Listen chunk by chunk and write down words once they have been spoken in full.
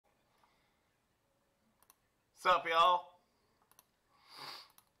What's up, y'all?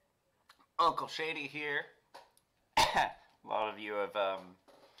 Uncle Shady here. A lot of you have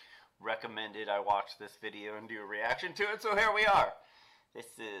recommended I watch this video and do a reaction to it, so here we are. This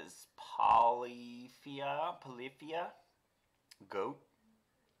is Polyphia, G.O.A.T,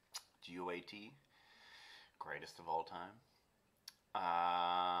 G.O.A.T, greatest of all time.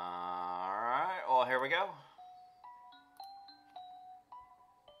 Alright, well, here we go.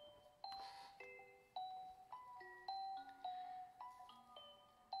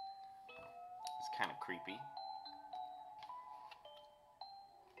 It's kind of creepy.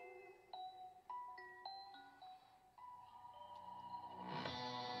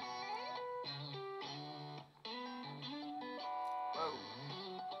 Whoa.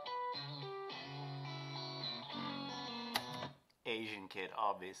 Asian kid,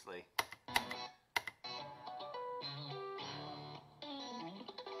 obviously.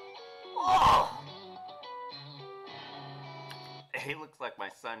 Whoa! He looks like my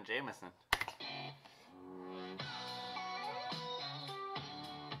son Jameson.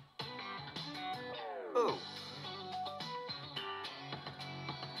 Ooh.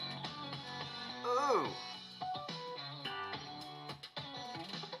 Ooh.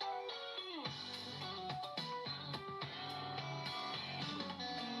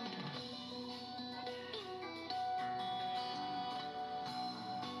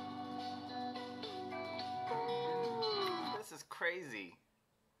 This is crazy.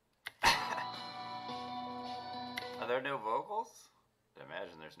 Are there no vocals? I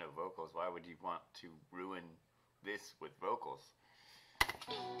imagine there's no vocals. Why would you want to ruin this with vocals?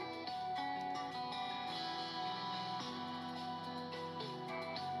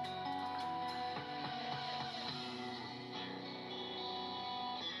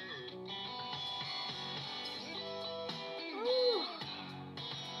 Woo.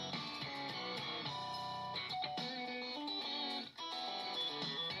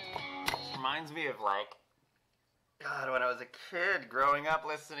 This reminds me of, like, God, when I was a kid growing up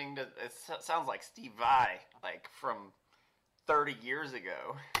listening to, it sounds like Steve Vai, like from 30 years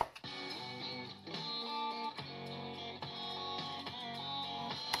ago.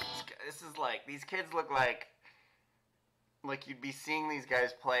 This is like, these kids look like you'd be seeing these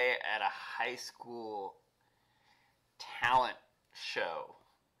guys play at a high school talent show,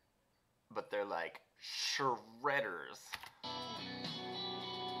 but they're like shredders.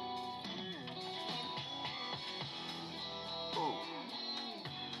 Ooh.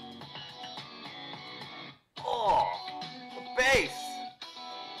 Oh, the bass.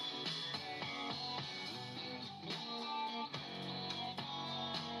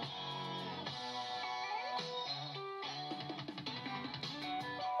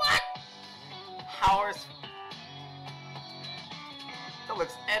 What? Howard's. That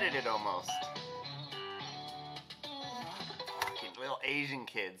looks edited almost. Fucking little Asian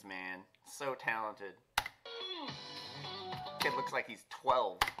kids, man. So talented. Kid looks like he's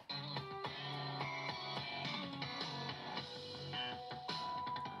 12.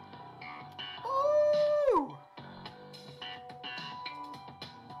 Ooh!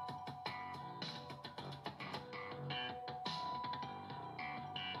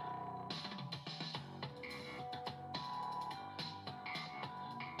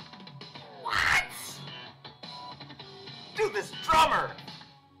 What? Dude, this drummer!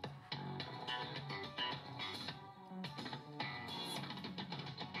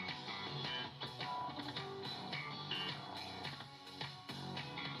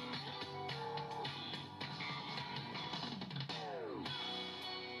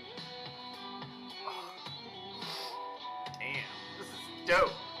 Damn, this is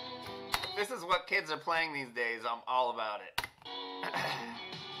dope. This is what kids are playing these days. I'm all about it.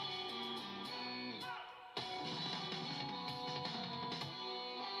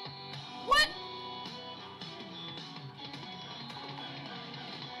 What?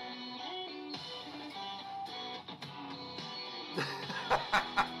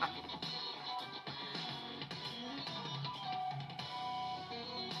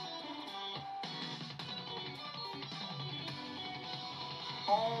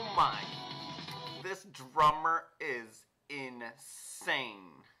 Oh my. This drummer is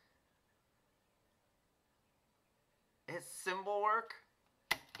insane. His cymbal work.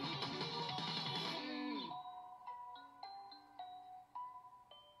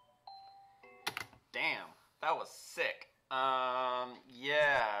 Damn, that was sick.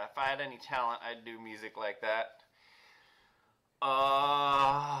 Yeah, if I had any talent, I'd do music like that.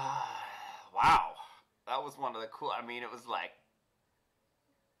 Wow. That was one of the cool, I mean, it was like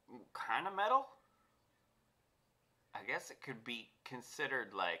kind of metal. I guess it could be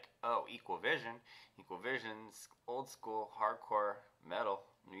considered like, oh, Equal Vision. Equal Vision's old school hardcore metal,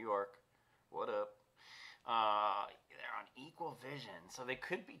 New York. What up? They're on Equal Vision, so they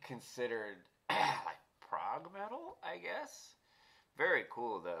could be considered like prog metal, I guess. Very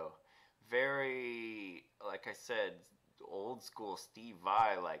cool though. Very, like I said, old school Steve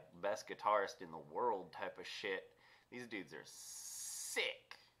Vai, like best guitarist in the world type of shit. These dudes are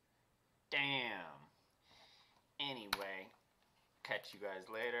sick. Damn. Anyway, catch you guys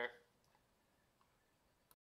later.